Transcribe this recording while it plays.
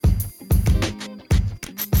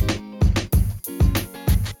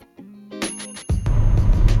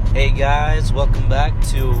Hey guys, welcome back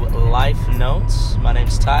to Life Notes. My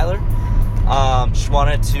name's Tyler. Just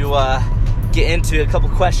wanted to get into a couple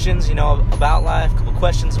questions, about life,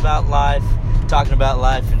 talking about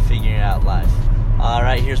life and figuring out life.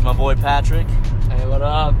 Alright, here's my boy Patrick. Hey, what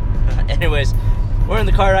up? Anyways, we're in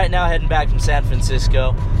the car right now heading back from San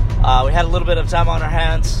Francisco. We had a little bit of time on our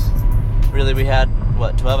hands. Really, we had,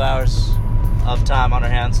 12 hours of time on our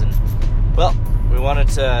hands, and, we wanted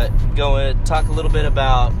to go and talk a little bit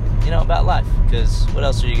about, about life, because what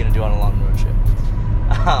else are you going to do on a long road trip?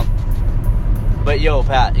 But yo,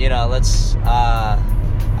 Pat, let's, I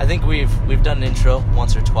think we've done an intro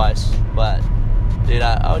once or twice, but, dude,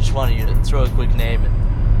 I just wanted you to throw a quick name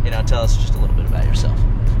and, tell us just a little bit about yourself.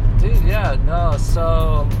 Dude,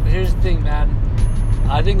 so here's the thing, man.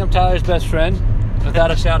 I think I'm Tyler's best friend,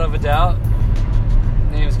 without a shadow of a doubt.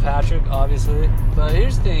 Name is Patrick, obviously. But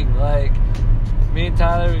here's the thing, me and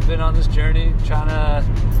Tyler, we've been on this journey trying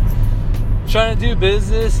to do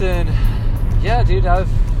business, and yeah, dude, I've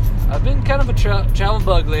been kind of a travel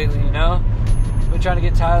bug lately, Been trying to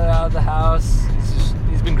get Tyler out of the house.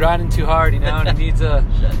 He's been grinding too hard, and he needs to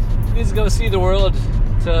go see the world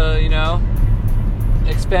to,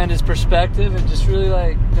 expand his perspective and just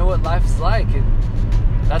really know what life is like. And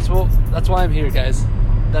that's why I'm here, guys.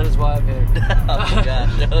 That is why I'm here.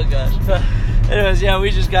 Oh gosh. Anyways,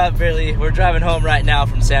 we just we're driving home right now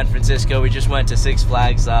from San Francisco. We just went to Six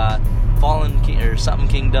Flags, Discovery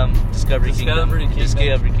Kingdom.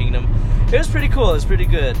 It was pretty cool. It was pretty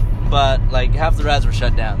good. But half the rides were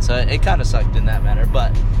shut down, so it kind of sucked in that manner.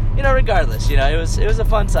 But regardless, it was a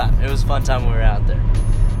fun time. It was a fun time when we were out there.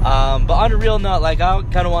 But on a real note, I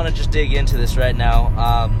kind of want to just dig into this right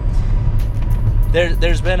now.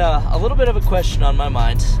 There's been a little bit of a question on my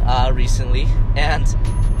mind recently, and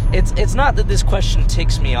it's not that this question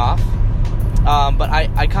ticks me off, but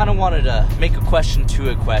I kind of wanted to make a question to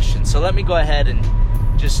a question. So let me go ahead and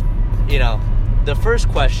just, the first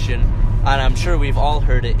question, and I'm sure we've all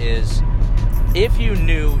heard it, is, if you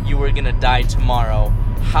knew you were going to die tomorrow,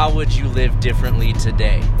 how would you live differently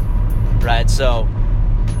today? Right? So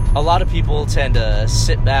a lot of people tend to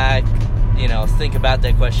sit back, think about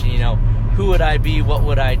that question, who would I be? What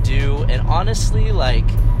would I do? And honestly,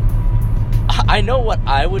 I know what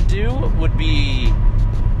I would do would be,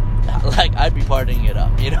 I'd be partying it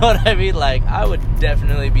up. You know what I mean? I would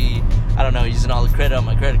definitely be, using all the credit on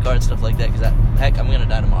my credit card, stuff like that, because I'm going to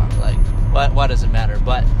die tomorrow. Why does it matter?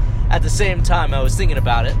 But at the same time, I was thinking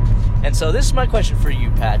about it. And so this is my question for you,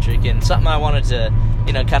 Patrick, and something I wanted to,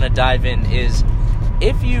 kind of dive in is,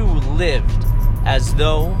 if you lived as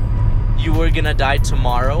though you were going to die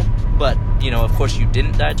tomorrow, but, of course you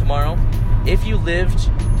didn't die tomorrow, if you lived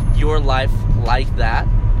your life like that,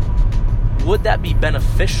 would that be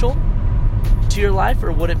beneficial to your life,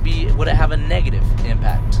 or would it have a negative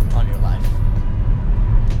impact on your life?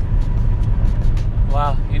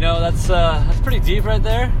 Wow, that's pretty deep right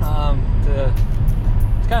there, to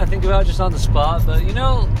kind of think about just on the spot. But,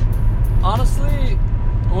 honestly,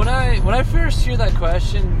 when I first hear that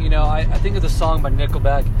question, I think of the song by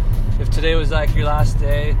Nickelback, If Today Was Your Last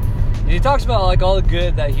Day. And he talks about all the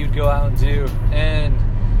good that he would go out and do. And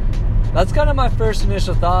that's kind of my first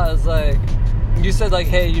initial thought, is you said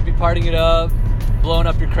hey, you'd be partying it up, blowing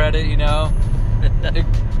up your credit,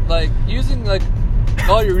 using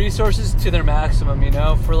all your resources to their maximum,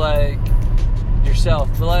 for yourself.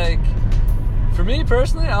 But for me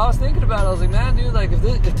personally, I was thinking about it. I was man, dude,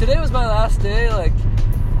 if today was my last day,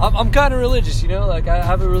 I'm kind of religious, I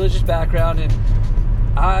have a religious background, and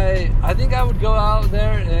I think I would go out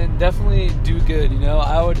there and definitely do good,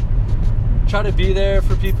 I would try to be there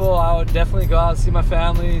for people. I would definitely go out and see my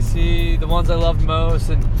family, see the ones I loved most,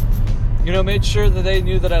 and, made sure that they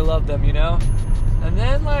knew that I loved them, and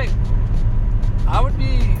then, I would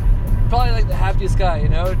be probably, the happiest guy,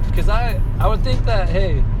 because I would think that,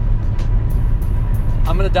 hey,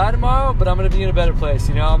 I'm going to die tomorrow, but I'm going to be in a better place,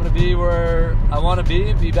 I'm going to be where I want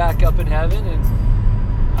to be back up in heaven, and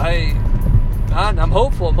I'm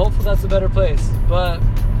hopeful. I'm hopeful that's a better place. But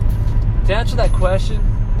to answer that question,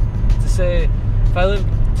 to say, if I lived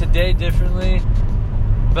today differently,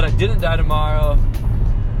 but I didn't die tomorrow,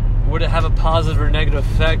 would it have a positive or negative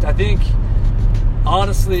effect? I think,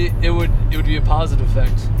 honestly, it would be a positive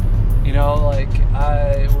effect.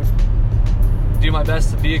 I would do my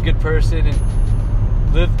best to be a good person and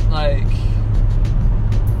live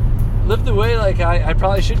the way I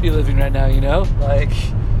probably should be living right now.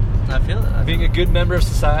 I feel it. Being a good member of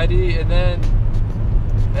society, and then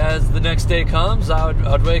as the next day comes, I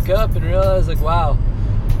would wake up and realize wow,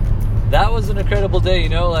 that was an incredible day.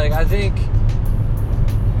 I think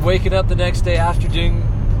waking up the next day after doing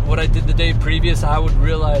what I did the day previous, I would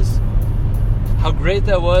realize how great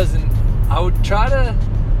that was, and I would try to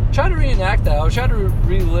reenact that. I would try to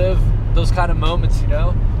relive those kind of moments, you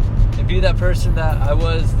know, and be that person that I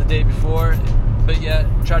was the day before, but yet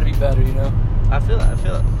try to be better, you know. I feel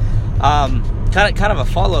it. Kind of a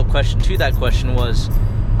follow-up question to that question was,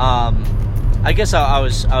 I guess I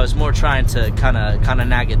was more trying to kind of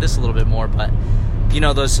nag at this a little bit more, but you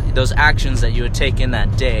know, those actions that you would take in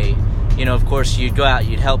that day, you know, of course you'd go out,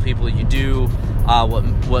 you'd help people, you do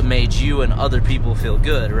what made you and other people feel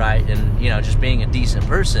good, right? And you know, just being a decent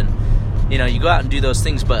person, you know, you go out and do those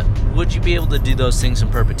things, but would you be able to do those things in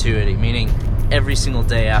perpetuity? Meaning every single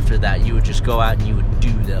day after that you would just go out and you would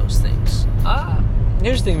do those things?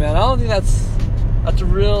 Here's the thing, man. I don't think that's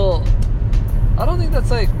real. I don't think that's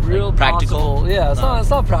like real like practical. Possible. Yeah, it's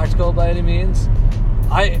not practical by any means.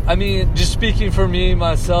 I mean, just speaking for me,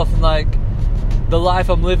 myself, and like the life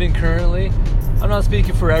I'm living currently, I'm not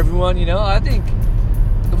speaking for everyone, you know. I think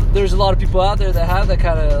there's a lot of people out there that have that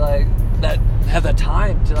kind of like, that have that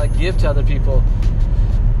time to like give to other people.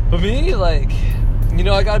 But me, like, you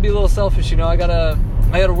know, I gotta be a little selfish, you know. I gotta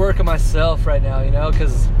work on myself right now, you know,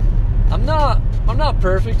 because I'm not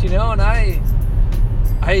perfect, you know, and I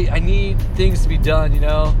need things to be done, you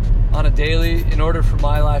know, on a daily in order for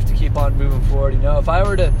my life to keep on moving forward, you know. If I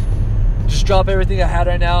were to just drop everything I had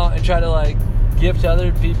right now and try to like give to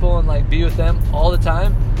other people and like be with them all the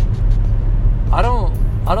time, I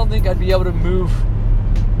don't think I'd be able to move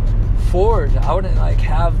forward. I wouldn't like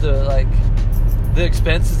have the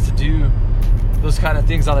expenses to do those kind of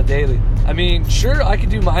things on a daily. I mean, sure, I could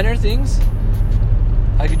do minor things.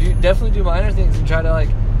 I could definitely do minor things and try to like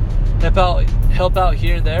help out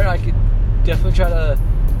here and there. I could definitely try to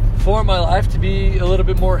form my life to be a little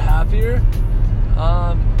bit more happier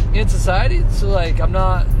in society, so like I'm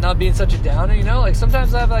not being such a downer, you know. Like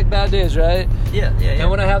sometimes I have like bad days, right? Yeah. And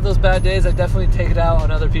when I have those bad days, I definitely take it out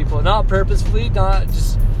on other people, not purposefully, not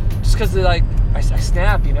just because like I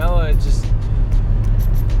snap, you know. It just,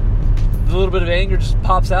 a little bit of anger just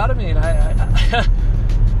pops out of me, and I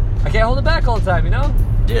can't hold it back all the time, you know.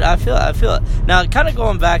 Dude, I feel it. Now, kind of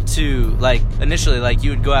going back to, like, initially, like,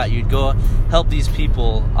 you would go out, you'd go help these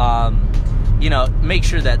people, you know, make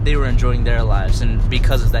sure that they were enjoying their lives, and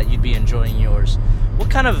because of that, you'd be enjoying yours. What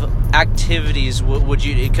kind of activities would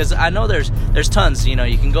you, because I know there's tons, you know,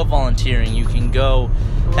 you can go volunteering, you can go,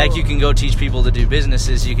 heck, you can go teach people to do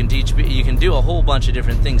businesses, you can do a whole bunch of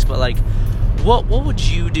different things, but, like, what would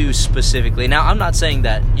you do specifically? Now, I'm not saying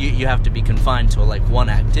that you have to be confined to like one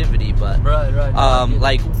activity, but right.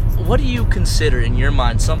 Like, what do you consider in your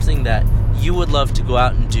mind something that you would love to go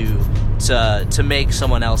out and do to make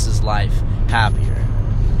someone else's life happier?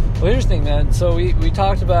 Well, here's the thing, man. So we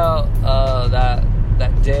talked about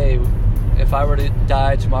that day. If I were to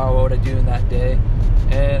die tomorrow, what would I do in that day?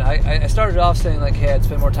 And I started off saying like, hey, I'd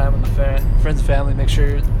spend more time with my friends and family, make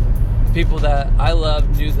sure people that I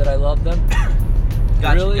loved knew that I loved them.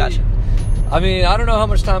 Gotcha. I mean, I don't know how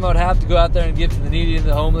much time I would have to go out there and give to the needy and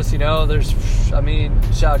the homeless, you know. There's only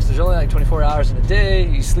like 24 hours in a day.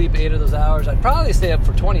 You sleep 8 of those hours. I'd probably stay up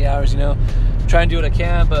for 20 hours, you know, try and do what I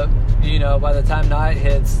can, but, you know, by the time night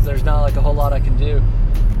hits, there's not like a whole lot I can do.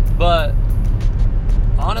 But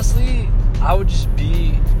honestly, I would just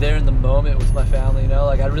be there in the moment with my family, you know.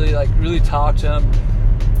 Like, I'd really talk to them,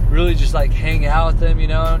 really just like hang out with them, you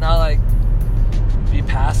know, not like be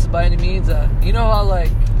passive by any means. You know how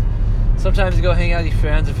like sometimes you go hang out with your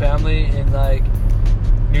friends and family and like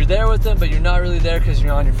you're there with them, but you're not really there because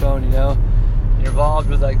you're on your phone, you know. You're involved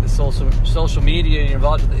with like the social media, you're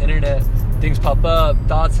involved with the internet, things pop up,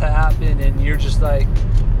 thoughts happen, and you're just like,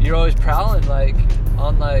 you're always prowling like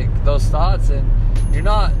on like those thoughts, and you're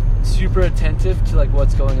not super attentive to like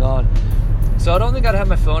what's going on. So I don't think I'd have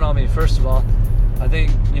my phone on me, first of all. I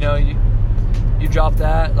think, you know, you drop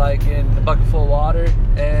that like in a bucket full of water,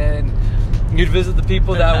 and you'd visit the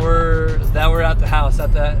people that were at the house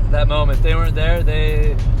at that moment. If they weren't there,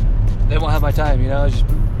 they won't have my time, you know. Just,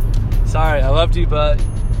 sorry, I loved you, but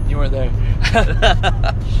you weren't there.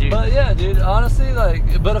 Shoot. But yeah, dude, honestly,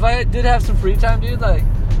 like, but if I did have some free time, dude, like,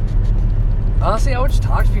 honestly, I would just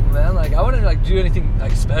talk to people, man. Like, I wouldn't like do anything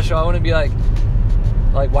like special. I wouldn't be like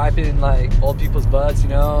wiping like old people's butts, you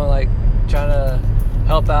know, like trying to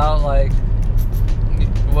help out like,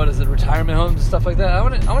 what is it, retirement homes and stuff like that. I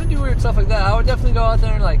want to do weird stuff like that. I would definitely go out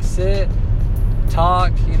there and like sit,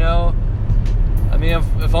 talk, you know. I mean,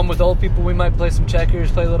 if I'm with old people, we might play some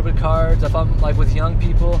checkers, play a little bit of cards. If I'm like with young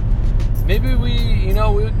people, maybe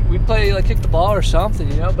we'd play like kick the ball or something,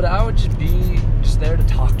 you know. But I would just be there to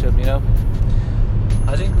talk to them, you know.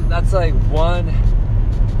 I think that's like one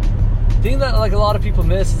thing that like a lot of people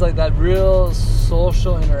miss is like that real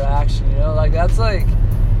social interaction, you know, like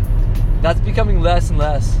that's becoming less and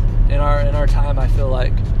less in our time, I feel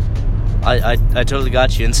like. I totally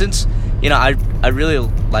got you. And since, you know, I really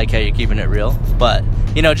like how you're keeping it real, but,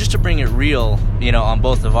 you know, just to bring it real, you know, on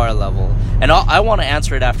both of our level, and I want to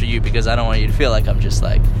answer it after you because I don't want you to feel like I'm just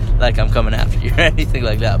like I'm coming after you or anything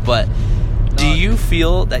like that, but do you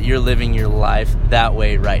feel that you're living your life that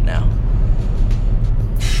way right now?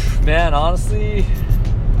 Man, honestly,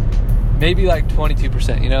 maybe like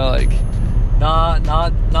 22%, you know, like not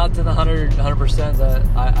to the 100% that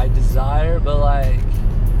I desire, but like,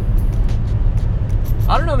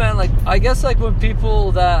 I don't know, man, like, I guess like with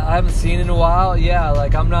people that I haven't seen in a while, yeah,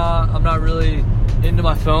 like I'm not really into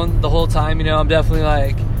my phone the whole time, you know, I'm definitely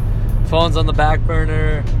like, phone's on the back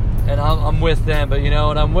burner, and I'm with them, but you know,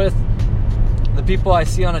 when I'm with the people I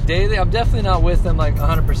see on a daily, I'm definitely not with them like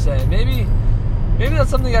 100%. Maybe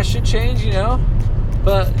that's something I should change, you know,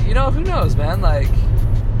 but you know, who knows, man, like,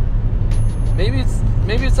 maybe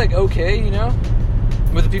it's like okay, you know,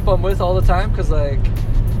 with the people I'm with all the time, because like,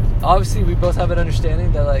 obviously we both have an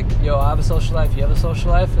understanding that like, yo, I have a social life, you have a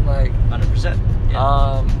social life, and like 100%.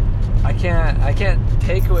 Yeah. I can't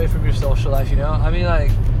take away from your social life, you know. I mean,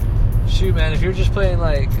 like, shoot, man, if you're just playing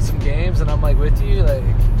like some games and I'm like with you, like,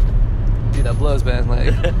 dude, that blows, man. Like,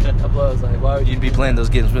 that blows. Like, why would you'd be playing those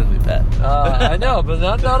games with me, Pat? I know, but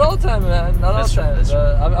not all the time, man. Not all the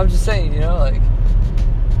time. I'm just saying, you know, like,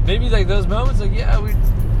 maybe like those moments, like, yeah, we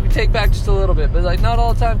take back just a little bit, but like not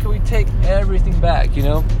all the time can we take everything back, you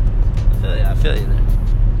know. I feel you there.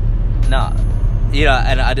 No, you know,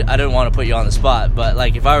 and I don't want to put you on the spot, but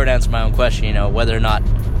like if I were to answer my own question, you know, whether or not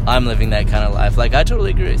I'm living that kind of life, like I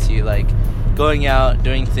totally agree with you. Like going out,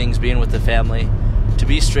 doing things, being with the family. To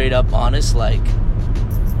be straight up honest, like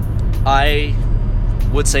I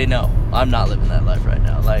would say no, I'm not living that life right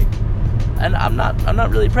now. Like, and I'm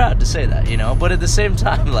not really proud to say that, you know. But at the same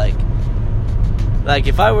time, like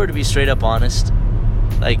if I were to be straight up honest,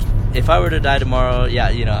 like if I were to die tomorrow, yeah,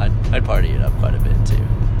 you know, I'd party it up quite a bit too.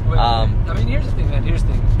 Wait, I mean, here's the thing, man. Here's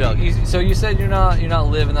the thing. So you said you're not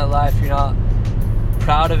living that life. You're not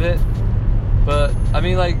proud of it. But I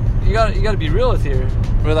mean, like, you got to be real with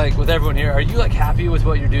everyone here. Are you like happy with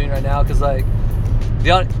what you're doing right now? Because like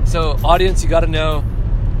so audience, you got to know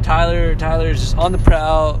Tyler's just on the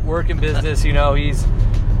prowl, working business. You know, he's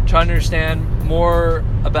trying to understand more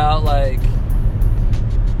about like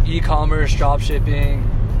e-commerce, drop shipping,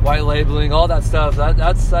 white labeling, all that stuff.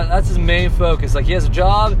 That's his main focus. Like, he has a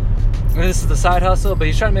job, and this is the side hustle, but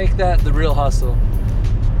he's trying to make that the real hustle.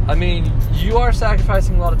 I mean, you are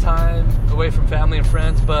sacrificing a lot of time away from family and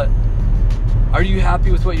friends, but are you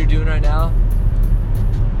happy with what you're doing right now?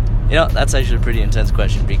 You know, that's actually a pretty intense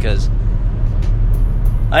question, because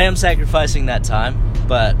I am sacrificing that time,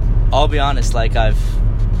 but I'll be honest, like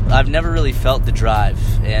I've never really felt the drive,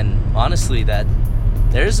 and honestly, that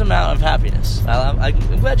there's an amount of happiness.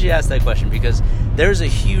 I'm glad you asked that question, because there's a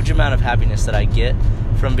huge amount of happiness that I get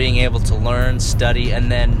from being able to learn, study,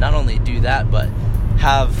 and then not only do that, but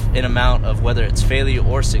have an amount of, whether it's failure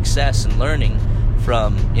or success, and learning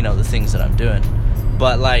from, you know, the things that I'm doing.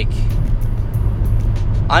 But like,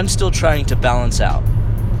 I'm still trying to balance out,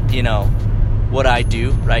 you know, what I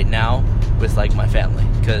do right now with like my family.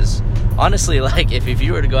 Because honestly, like if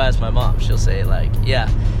you were to go ask my mom, she'll say like, yeah,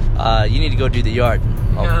 you need to go do the yard.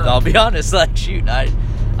 I'll be honest, like, shoot,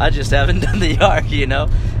 I just haven't done the yard, you know.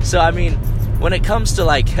 So I mean, when it comes to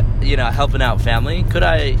like, you know, helping out family, could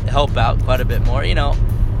I help out quite a bit more? You know,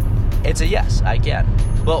 it's a yes, I can.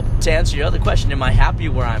 Well, to answer your other question, am I happy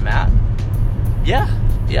where I'm at? Yeah,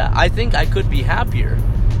 I think I could be happier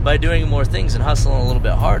by doing more things and hustling a little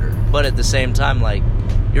bit harder. But at the same time, like,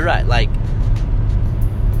 you're right, like,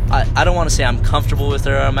 I don't want to say I'm comfortable with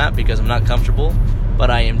where I'm at, because I'm not comfortable,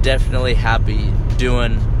 but I am definitely happy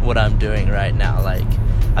doing what I'm doing right now. Like,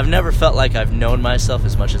 I've never felt like I've known myself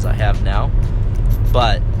as much as I have now,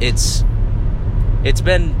 but it's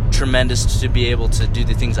been tremendous to be able to do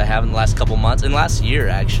the things I have in the last couple months, in the last year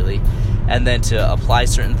actually, and then to apply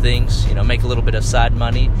certain things, you know, make a little bit of side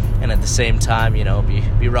money, and at the same time, you know,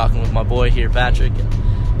 be rocking with my boy here, Patrick.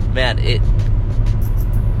 And man,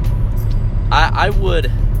 I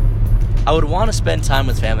would want to spend time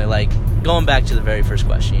with family. Like, going back to the very first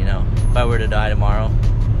question, you know, if I were to die tomorrow,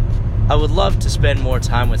 I would love to spend more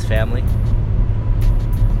time with family,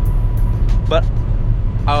 but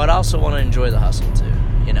I would also want to enjoy the hustle too,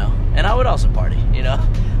 you know, and I would also party, you know.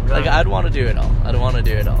 Like, I'd want to do it all. I'd want to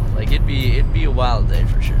do it all. Like, it'd be a wild day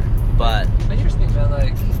for sure. But here's the thing, man.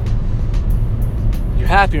 Like, you're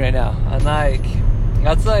happy right now, and like,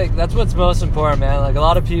 That's what's most important, man. Like, a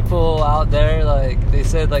lot of people out there, like, they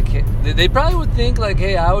said, like, they probably would think, like,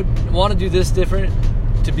 hey, I would want to do this different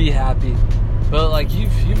to be happy. But, like,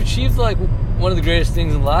 you've achieved, like, one of the greatest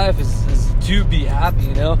things in life is to be happy,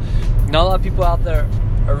 you know? Not a lot of people out there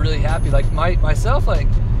are really happy. Like, myself, like,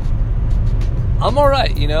 I'm all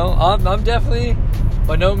right, you know? I'm definitely,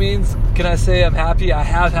 by no means can I say I'm happy. I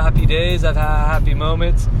have happy days. I've had happy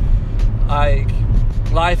moments. Like,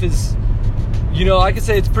 life is, you know, I could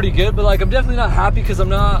say it's pretty good, but, like, I'm definitely not happy because I'm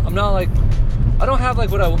not like, I don't have, like,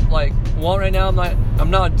 what I, like, want right now. I'm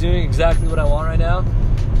not doing exactly what I want right now.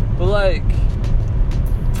 But, like,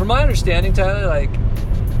 from my understanding, Tyler, like,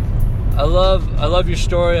 I love your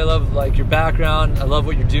story. I love, like, your background. I love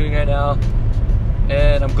what you're doing right now.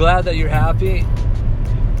 And I'm glad that you're happy.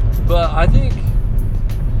 But I think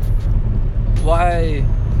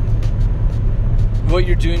what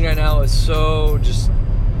you're doing right now is so just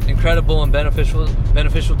incredible and beneficial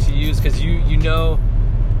to you, because you know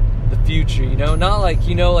the future, you know, not like,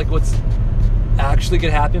 you know, like what's actually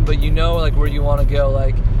gonna happen, but you know, like, where you want to go.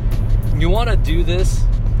 Like, you want to do this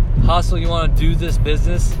hustle, you want to do this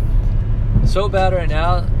business so bad right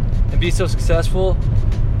now and be so successful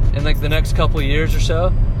in, like, the next couple of years or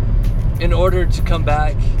so, in order to come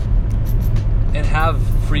back and have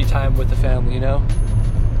free time with the family, you know?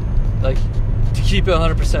 Like, to keep it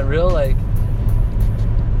 100% real, like,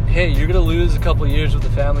 hey, you're gonna lose a couple of years with the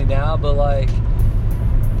family now, but, like,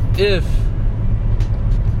 if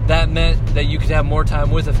that meant that you could have more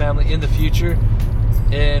time with the family in the future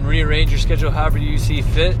and rearrange your schedule however you see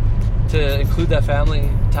fit to include that family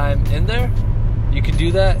time in there, you can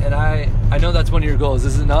do that. And I know that's one of your goals,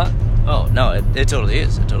 is it not? Oh, no, it totally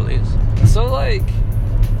is. It totally is. So, like,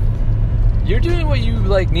 you're doing what you,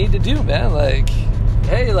 like, need to do, man. Like,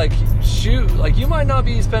 hey, like, shoot, like, you might not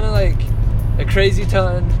be spending, like, a crazy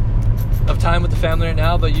ton of time with the family right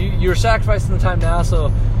now, but you're sacrificing the time now, so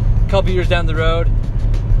a couple years down the road,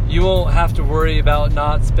 you won't have to worry about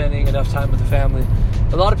not spending enough time with the family.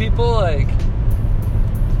 A lot of people, like,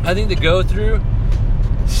 I think they go through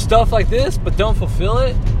stuff like this, but don't fulfill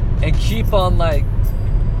it, and keep on, like,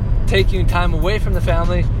 taking time away from the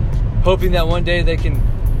family, hoping that one day they can,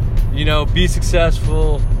 you know, be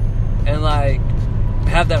successful and, like,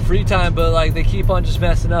 have that free time, but, like, they keep on just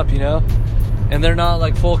messing up, you know, and they're not,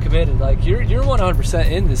 like, full committed. Like, you're 100%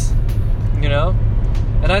 in this, you know.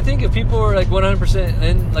 And I think if people were, like, 100%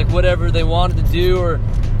 in, like, whatever they wanted to do, or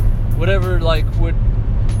whatever, like, would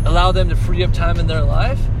allow them to free up time in their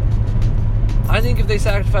life, I think if they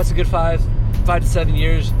sacrifice a good 5 to 7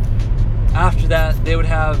 years after that, they would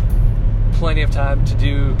have plenty of time to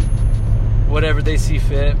do whatever they see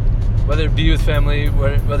fit, whether it be with family,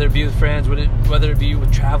 whether it be with friends, whether it be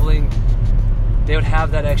with traveling. They would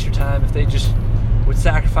have that extra time if they just would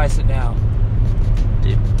sacrifice it now.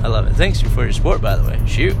 Dude, I love it. Thanks for your support, by the way.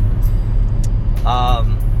 Shoot.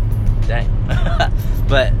 Dang.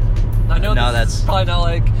 But I know no, this is probably not,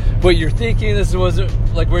 like, what you're thinking. This wasn't,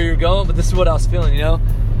 like, where you're going, but this is what I was feeling, you know?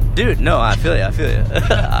 Dude, no, I feel you.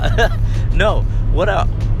 No,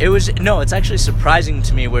 it's actually surprising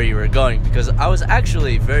to me where you were going, because I was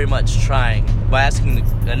actually very much trying, by asking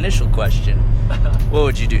the initial question, what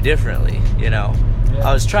would you do differently, you know? Yeah.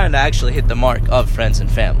 I was trying to actually hit the mark of friends and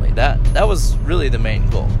family. That was really the main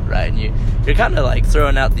goal, right? And you're kind of, like,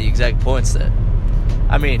 throwing out the exact points that,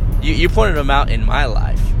 I mean, you pointed them out in my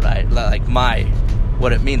life, right? Like,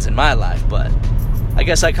 what it means in my life, but I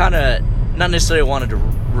guess I kind of not necessarily wanted to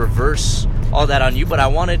reverse all that on you, but I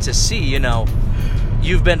wanted to see, you know,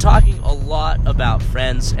 you've been talking a lot about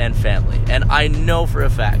friends and family, and I know for a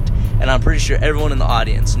fact, and I'm pretty sure everyone in the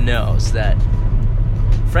audience knows, that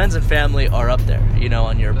friends and family are up there, you know,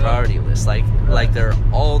 on your priority list, like they're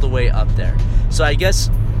all the way up there. So I guess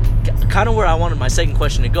kind of where I wanted my second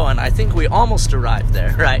question to go, and I think we almost arrived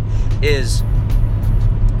there, right, is,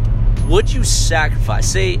 would you sacrifice,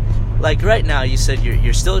 say, like, right now you said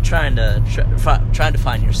you're still trying to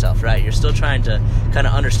find yourself, right? You're still trying to kind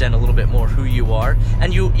of understand a little bit more who you are,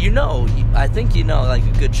 and you know, I think you know, like,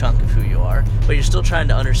 a good chunk of who you are, but you're still trying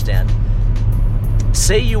to understand.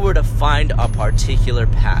 Say you were to find a particular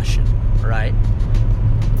passion, right?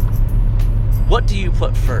 What do you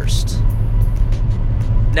put first?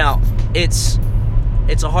 Now, it's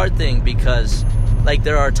a hard thing, because, like,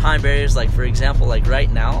 there are time barriers. Like, for example, like, right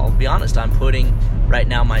now, I'll be honest, I'm putting right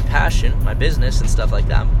now my passion, my business and stuff like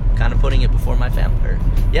that, I'm kind of putting it before my family,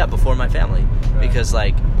 before my family, right. Because,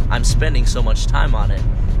 like, I'm spending so much time on it,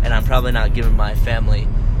 and I'm probably not giving my family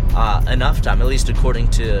enough time, at least according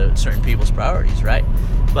to certain people's priorities, right?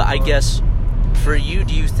 But I guess for you,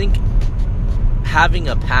 do you think having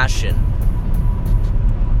a passion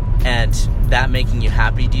and that making you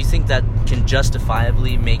happy, do you think that can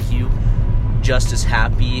justifiably make you just as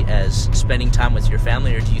happy as spending time with your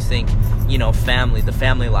family? Or do you think, you know, the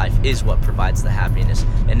family life is what provides the happiness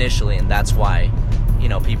initially, and that's why, you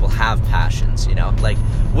know, people have passions, you know? Like,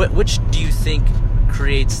 which do you think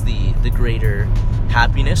creates the greater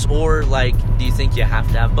happiness? Or, like, do you think you have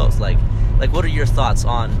to have both? Like what are your thoughts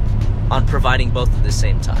on providing both at the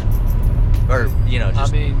same time? Or, you know,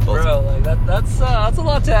 just both. Bro, like that's a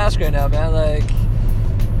lot to ask right now, man. Like,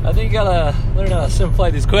 I think you gotta learn how to simplify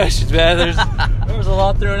these questions, man. There's a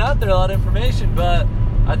lot thrown out there, a lot of information, but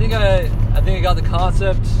I think I got the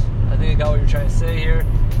concept. I think I got what you're trying to say here.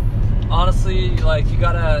 Honestly, like, you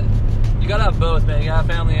gotta have both, man. You gotta have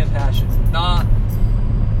family and passion. I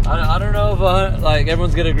don't know if like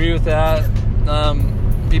everyone's gonna agree with that.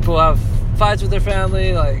 People have fights with their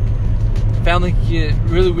family. Like, family can get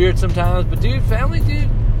really weird sometimes, but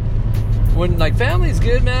when like family's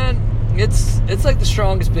good, man, it's like the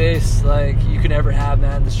strongest base like you can ever have,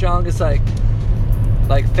 man. The strongest like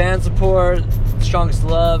fan support, the strongest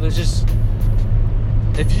love. It's just,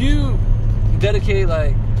 if you dedicate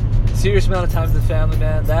like a serious amount of time to the family,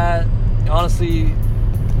 man, that honestly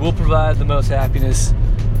will provide the most happiness,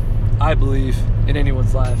 I believe, in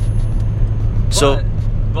anyone's life.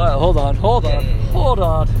 But hold on.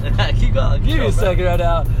 Keep going. Give me a second right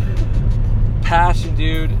now. Passion,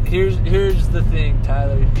 dude. Here's the thing,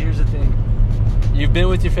 Tyler. Here's the thing. You've been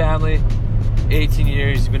with your family 18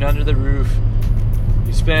 years. You've been under the roof.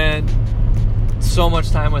 You spend so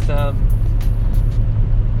much time with them.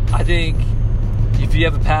 I think if you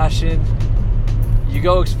have a passion, you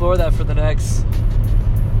go explore that for the next,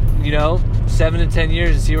 7 to 10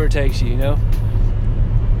 years and see where it takes you, you know?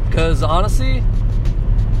 Because honestly,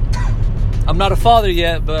 I'm not a father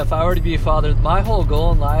yet, but if I were to be a father, my whole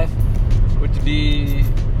goal in life would be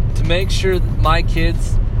to make sure that my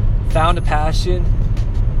kids found a passion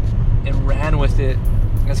and ran with it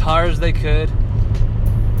as hard as they could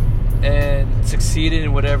and succeeded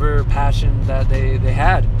in whatever passion that they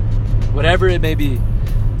had, whatever it may be.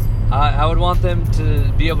 I would want them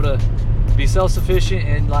to be able to be self-sufficient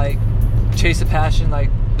and like chase a passion like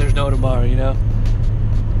there's no tomorrow, you know?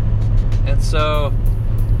 And so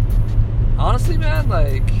honestly, man,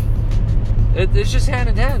 like it's just hand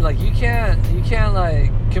in hand. Like you can't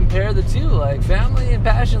like compare the two. Like family and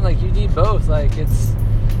passion, like you need both. Like it's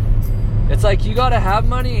like you gotta have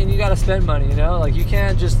money and you gotta spend money, you know? Like you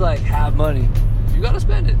can't just like have money. You gotta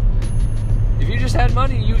spend it. If you just had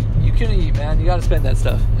money, you couldn't eat, man. You gotta spend that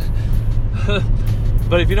stuff.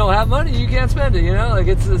 But if you don't have money, you can't spend it, you know? Like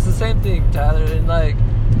it's the same thing, Tyler. And like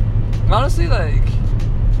honestly, like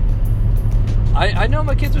I know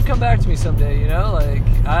my kids would come back to me someday, you know? Like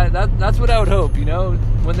that's what I would hope, you know?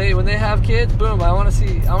 When they have kids, boom, I wanna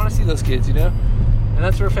see those kids, you know? And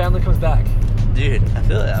that's where family comes back. Dude, I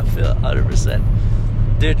feel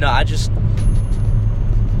 100%. Dude, no, I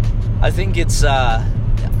think it's I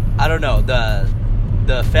don't know,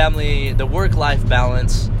 the family, the work-life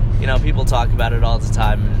balance, you know, people talk about it all the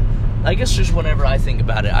time. And I guess just whenever I think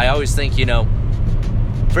about it, I always think, you know,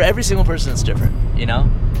 for every single person it's different, you know?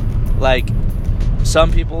 Like,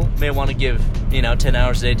 some people may want to give, 10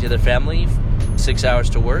 hours a day to their family, 6 hours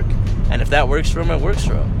to work, and if that works for them, it works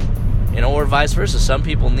for them. You know, or vice versa. Some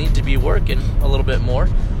people need to be working a little bit more,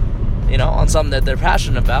 on something that they're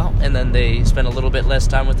passionate about, and then they spend a little bit less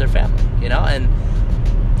time with their family, and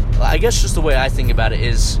I guess just the way I think about it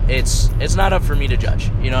is it's not up for me to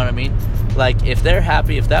judge, you know what I mean? Like, if they're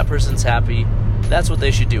happy, if that person's happy, that's what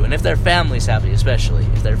they should do. And if their family's happy, especially,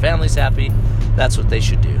 if their family's happy, that's what they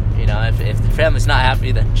should do. If the family's not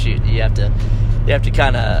happy, then shoot, you have to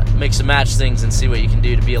kind of mix and match things and see what you can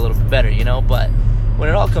do to be a little bit better, But when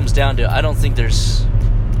it all comes down to it, I don't think there's,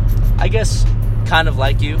 I guess, kind of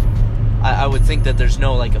like you, I would think that there's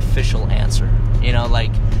no, like, official answer.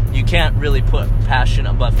 Like, you can't really put passion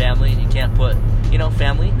above family, and you can't put,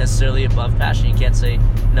 family necessarily above passion. You can't say,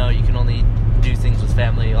 no, you can only do things with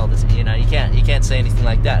family, all this, you can't say anything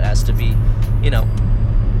like that. It has to be,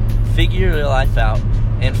 figure your life out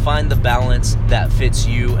and find the balance that fits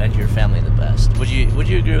you and your family the best. Would you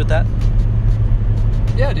agree with that?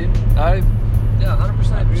 Yeah, dude.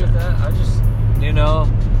 100% agree with that. I just,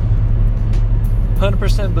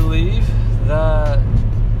 100% believe that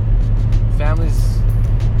family's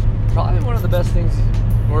probably one of the best things,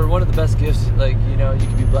 or one of the best gifts, like, you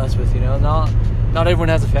can be blessed with, Not everyone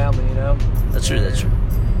has a family, That's true, that's true.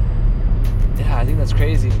 Yeah, I think that's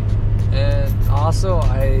crazy. And also,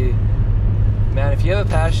 man, if you have a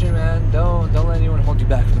passion, man, don't let anyone hold you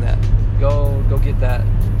back from that. Go get that.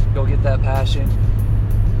 Go get that passion.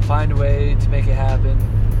 Find a way to make it happen.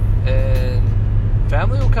 And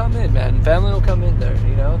family will come in, man. Family will come in there,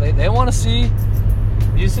 you know. They want to see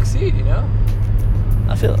you succeed, you know.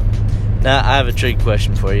 I feel it. Now, I have a tricky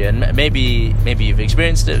question for you, and maybe you've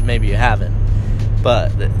experienced it, maybe you haven't,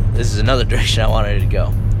 but this is another direction I wanted to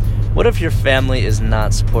go. What if your family is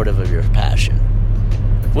not supportive of your passion?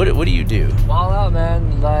 What do you do? Ball out,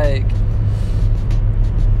 man. Like,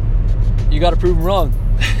 you got to prove them wrong.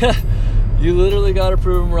 You literally got to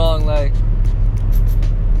prove them wrong. Like,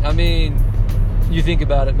 I mean, you think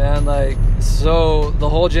about it, man. Like, so the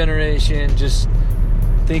whole generation just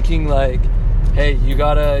thinking like, hey, you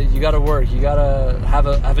gotta work, you gotta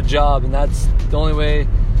have a job, and that's the only way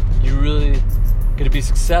you really gonna be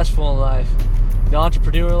successful in life. The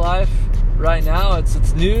entrepreneur life right now,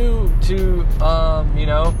 it's new to you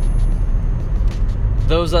know,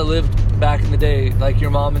 those that lived back in the day, like your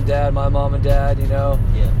mom and dad, my mom and dad, you know.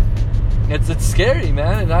 Yeah. It's scary,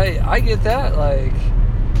 man, and I get that. Like,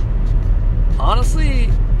 honestly,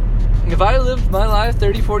 if I lived my life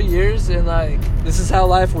 30, 40 years and like this is how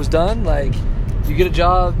life was done, like you get a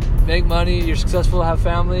job, make money, you're successful, have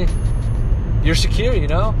family, you're secure, you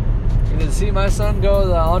know? And to see my son go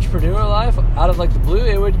the entrepreneur life out of like the blue,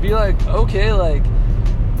 it would be like, okay, like,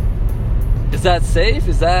 is that safe?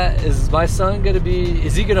 Is my son gonna be,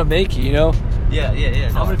 is he gonna make it, you know? Yeah.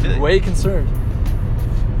 No, I'm gonna be way concerned.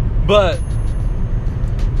 But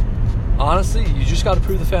honestly, you just gotta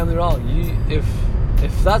prove the family wrong. If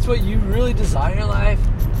that's what you really desire in life,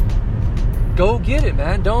 go get it,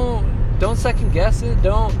 man. Don't second guess it.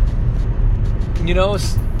 Don't, you know,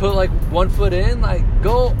 put like one foot in. Like,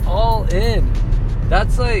 go all in.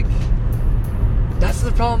 That's the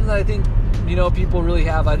problem that I think, you know, people really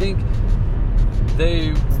have. I think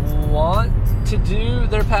they want to do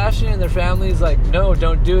their passion and their family's like, no,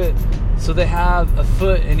 don't do it. So they have a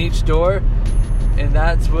foot in each door, and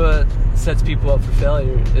that's what sets people up for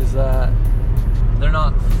failure, is that they're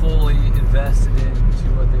not fully invested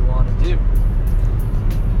into what they want to do.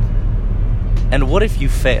 And what if you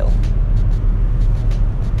fail?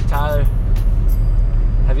 Tyler,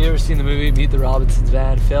 have you ever seen the movie Meet the Robinsons,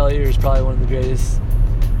 man? Failure is probably one of the greatest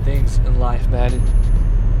things in life, man. And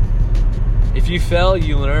if you fail,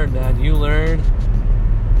 you learn, man. You learn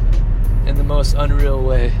in the most unreal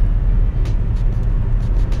way.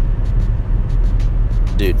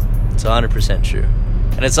 Dude, it's 100% true.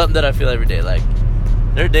 And it's something that I feel every day. Like,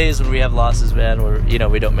 there are days when we have losses, man, where, you know,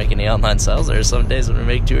 we don't make any online sales. There are some days when we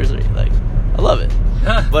make 2 or 3. Like, I love it.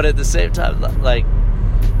 But at the same time, like,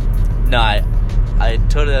 no, I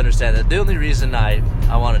totally understand that. The only reason I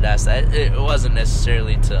wanted to ask that, it wasn't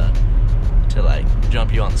necessarily to like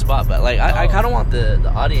jump you on the spot, but like I kind of want the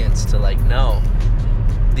audience to like know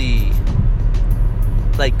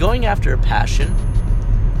like going after a passion,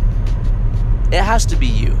 it has to be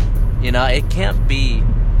you. You know, it can't be,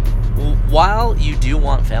 while you do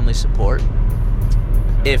want family support,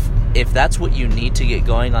 if that's what you need to get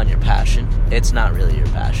going on your passion, it's not really your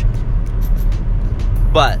passion.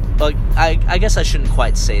 But I guess I shouldn't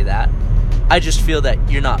quite say that. I just feel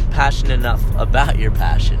that you're not passionate enough about your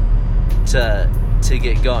passion to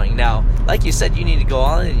get going. Now, like you said, you need to go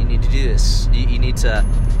all in. You need to do this. You need to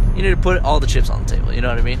put all the chips on the table. You know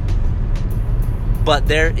what I mean? But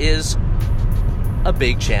there is a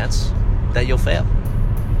big chance that you'll fail,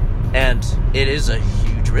 and it is a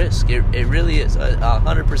huge risk. It really is.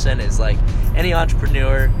 100% is. Like, any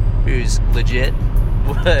entrepreneur who's legit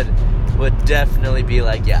would definitely be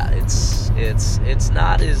like, yeah, it's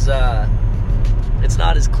not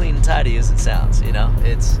as clean and tidy as it sounds. You know,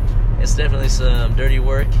 it's definitely some dirty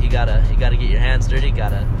work. You gotta get your hands dirty.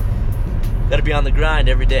 Gotta be on the grind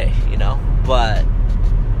every day. You know, but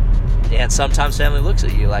and sometimes family looks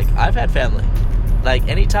at you. Like, I've had family, like,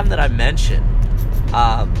 anytime that I mention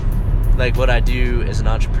like what I do as an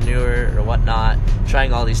entrepreneur or whatnot,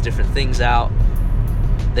 trying all these different things out,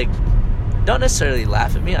 they don't necessarily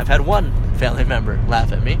laugh at me. I've had one family member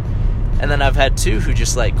laugh at me, and then I've had 2 who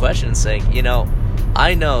just like question, saying, you know,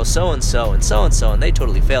 I know so-and-so and so-and-so, and they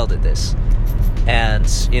totally failed at this. And,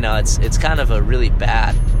 you know, it's kind of a really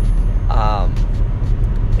bad,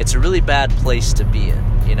 it's a really bad place to be in,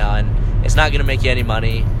 you know, and it's not going to make you any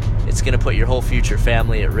money. It's going to put your whole future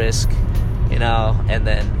family at risk, you know, and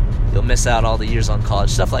then you'll miss out all the years on college,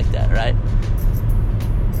 stuff like that, right?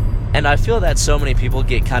 And I feel that so many people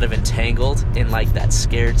get kind of entangled in like that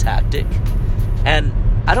scare tactic. And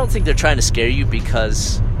I don't think they're trying to scare you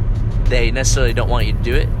because they necessarily don't want you to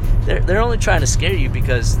do it. They're only trying to scare you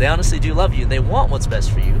because they honestly do love you and they want what's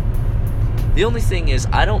best for you. The only thing is,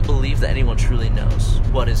 I don't believe that anyone truly knows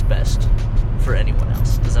what is best for anyone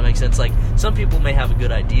else. Does that make sense? Like, some people may have a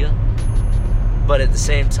good idea, but at the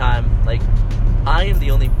same time, like, I am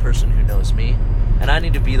the only person who knows me. and I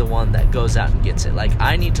need to be the one that goes out and gets it. Like,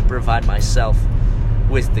 I need to provide myself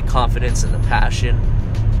with the confidence and the passion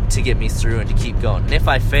to get me through and to keep going. And if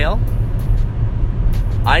I fail,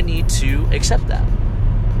 I need to accept that,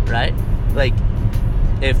 right? Like,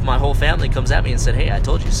 if my whole family comes at me and said, hey, I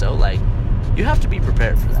told you so, like, you have to be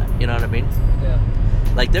prepared for that. You know what I mean? Yeah.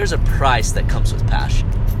 Like, there's a price that comes with passion.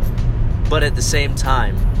 But at the same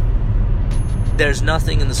time, there's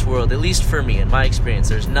nothing in this world, at least for me, in my experience,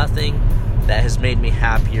 there's nothing that has made me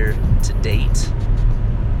happier to date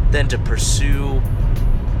than to pursue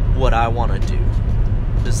what I want to do.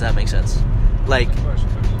 Does that make sense? Like, Of course.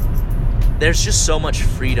 there's just so much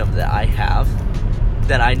freedom that I have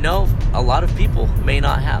that I know a lot of people may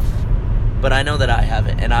not have. But I know that I have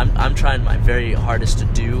it, and I'm trying my very hardest to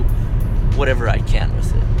do whatever I can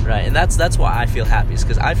with it, right? And that's why I feel happy, is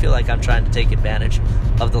because I feel like I'm trying to take advantage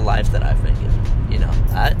of the life that I've been given, you know?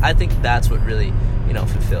 I think that's what really, you know,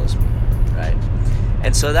 fulfills me, right?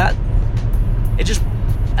 And so that,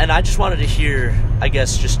 I just wanted to hear, I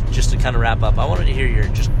guess, just to kind of wrap up, I wanted to hear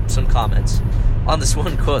just some comments on this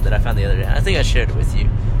one quote that I found the other day. I think I shared it with you,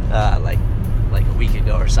 like a week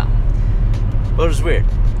ago or something. But it was weird,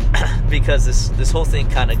 because this whole thing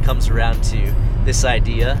kind of comes around to this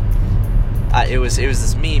idea. It was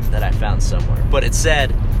this meme that I found somewhere, but it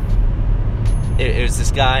said, it was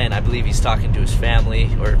this guy, and I believe he's talking to his family,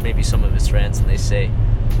 or maybe some of his friends, and they say,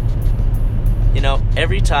 you know,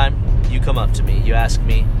 every time you come up to me, you ask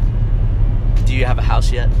me, do you have a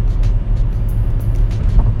house yet?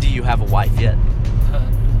 Do you have a wife yet?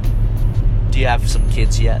 Do you have some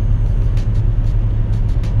kids yet?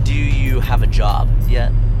 Do you have a job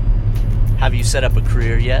yet? Have you set up a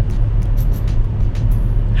career yet?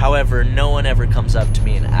 However, no one ever comes up to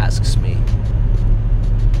me and asks me,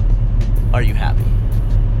 are you happy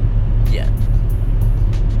yet?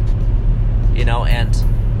 You know, and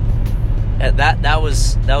that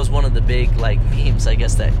was one of the big, like, memes, I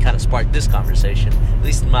guess, that kind of sparked this conversation, at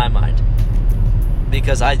least in my mind.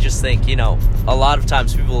 Because I just think, you know, a lot of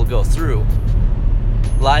times people will go through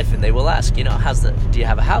life and they will ask, you know, do you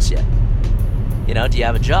have a house yet? You know, do you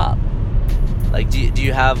have a job? Like, do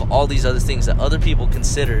you have all these other things that other people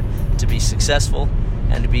consider to be successful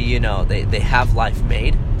and to be, you know, they have life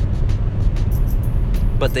made?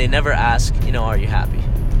 But they never ask, you know, are you happy?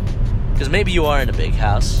 Because maybe you are in a big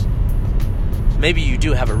house. Maybe you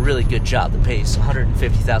do have a really good job that pays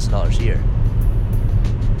 $150,000 a year.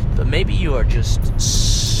 But maybe you are just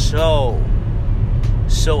so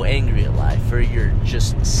angry at life, or you're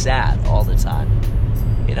just sad all the time,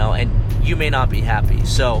 you know, and you may not be happy.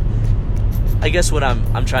 So I guess what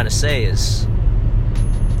I'm trying to say is,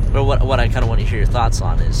 or what I kind of want to hear your thoughts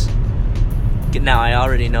on is, now I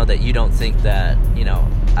already know that you don't think that, you know,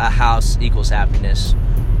 a house equals happiness,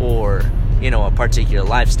 or, you know, a particular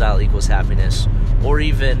lifestyle equals happiness, or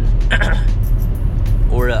even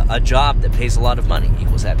or a job that pays a lot of money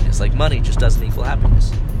equals happiness. Like, money just doesn't equal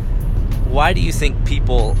happiness. Why do you think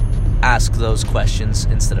people ask those questions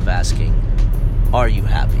instead of asking, are you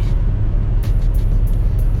happy?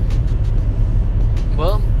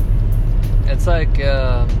 Well, it's like,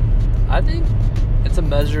 I think it's a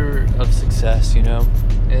measure of success, you know,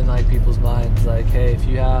 in, like, people's minds. Like, hey, if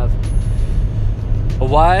you have a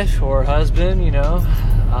wife or a husband, you know,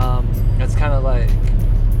 that's kind of like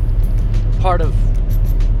part of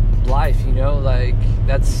life, you know, like,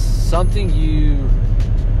 that's something you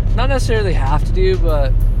not necessarily have to do,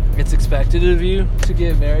 but it's expected of you to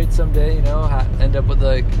get married someday, you know, end up with,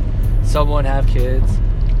 like, someone, have kids.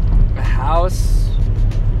 A house,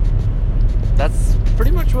 that's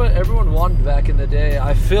pretty much what everyone wanted back in the day.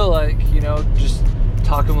 I feel like, you know, just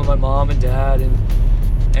talking with my mom and dad and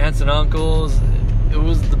aunts and uncles, it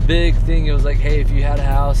was the big thing. It was like, hey, if you had a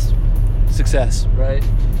house, success, right?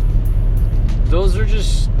 Those are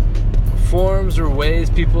just forms or ways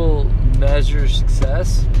people measure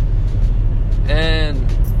success. And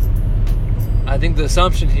I think the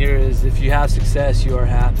assumption here is if you have success, you are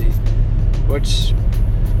happy, which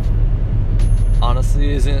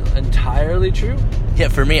honestly isn't entirely true. Yeah,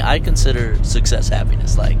 for me, I consider success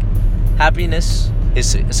happiness. Like,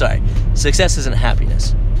 success isn't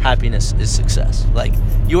happiness. Happiness is success. Like,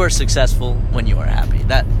 you are successful when you are happy.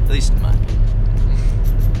 That, at least in my opinion.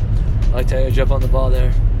 I like to jump on the ball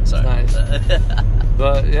there. Sorry. It's nice.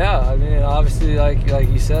 But yeah, I mean, obviously, like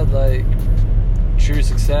you said, like, true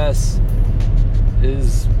success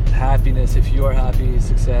is happiness. If you are happy,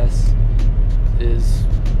 success is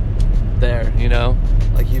there, you know?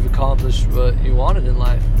 Like, you've accomplished what you wanted in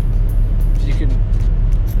life. If you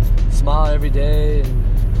can smile every day and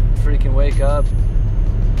freaking wake up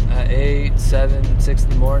at 8, 7, 6 in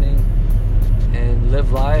the morning and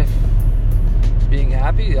live life, being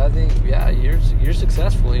happy, I think, yeah, you're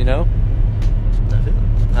successful, you know? I feel it,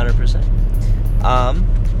 100%.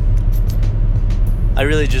 I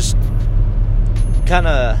really just kind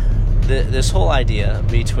of this whole idea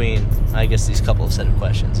between, I guess, these couple of set of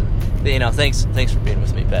questions. And, you know, thanks for being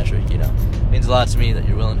with me, Patrick. You know, it means a lot to me that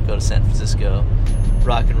you're willing to go to San Francisco,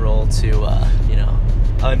 rock and roll to you know,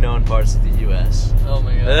 unknown parts of the U.S. Oh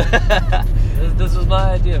my God. this was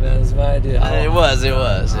my idea, man. This was my idea. It was.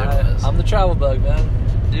 I'm the travel bug,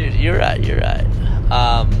 man. Dude, you're right.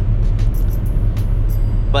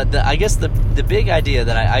 But I guess the big idea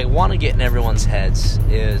that I want to get in everyone's heads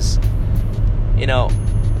is, you know,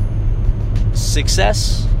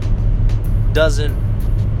 success doesn't,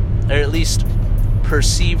 or at least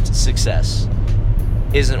perceived success,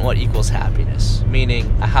 isn't what equals happiness. Meaning,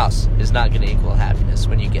 a house is not going to equal happiness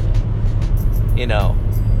when you get it. You know,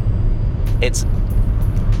 it's,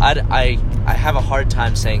 I have a hard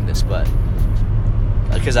time saying this, but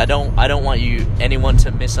because I don't want anyone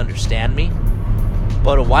to misunderstand me.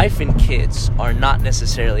 But a wife and kids are not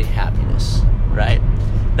necessarily happiness, right?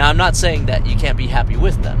 Now, I'm not saying that you can't be happy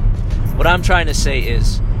with them. What I'm trying to say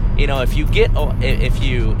is, you know, if you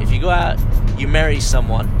go out, you marry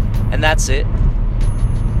someone, and that's it,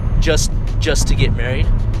 just to get married,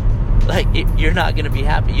 like, you're not going to be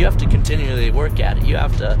happy. You have to continually work at it. You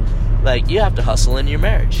have to hustle in your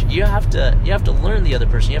marriage. You have to learn the other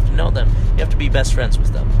person. You have to know them. You have to be best friends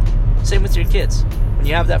with them. Same with your kids. When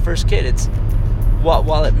you have that first kid, it's,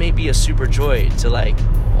 while it may be a super joy to, like,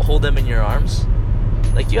 hold them in your arms,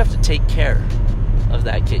 like, you have to take care of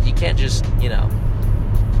that kid. You can't just, you know,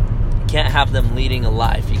 you can't have them leading a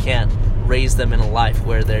life. You can't raise them in a life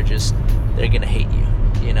where they're gonna hate you.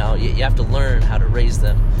 You know, you have to learn how to raise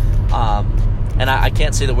them. And I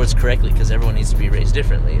can't say the words correctly because everyone needs to be raised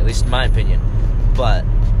differently, at least in my opinion. But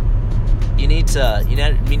you need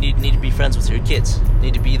to be friends with your kids. You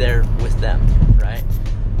need to be there with them, right?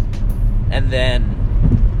 And then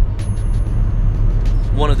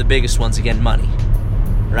one of the biggest ones, again, money,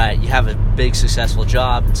 right? You have a big successful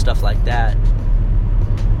job and stuff like that.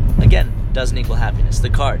 Again, doesn't equal happiness. The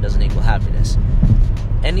car doesn't equal happiness.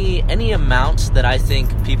 Any amount that I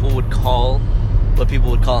think what people would call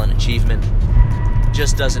an achievement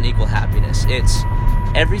just doesn't equal happiness. It's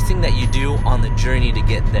everything that you do on the journey to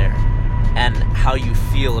get there and how you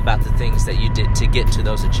feel about the things that you did to get to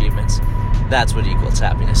those achievements. That's what equals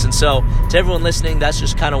happiness. And so, to everyone listening, that's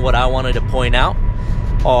just kind of what I wanted to point out,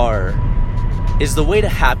 is the way to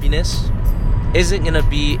happiness isn't going to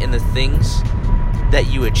be in the things that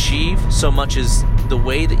you achieve so much as the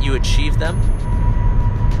way that you achieve them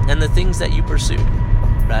and the things that you pursued,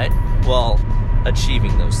 right? While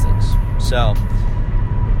achieving those things. So,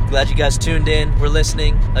 glad you guys tuned in. We're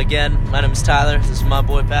listening. Again, my name is Tyler. This is my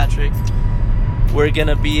boy Patrick. We're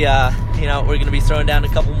gonna be, we're gonna be throwing down a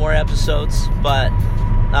couple more episodes, but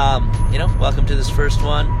welcome to this first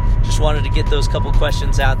one. Just wanted to get those couple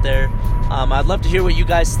questions out there. I'd love to hear what you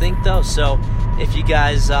guys think, though. So if you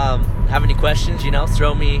guys have any questions,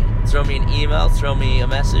 throw me an email, throw me a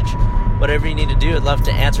message, whatever you need to do. I'd love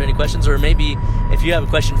to answer any questions, or maybe if you have a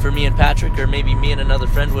question for me and Patrick, or maybe me and another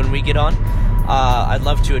friend when we get on, I'd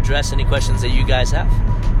love to address any questions that you guys have.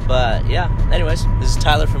 But yeah, anyways, this is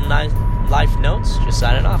Tyler from Life Notes, just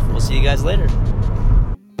signing off. We'll see you guys later.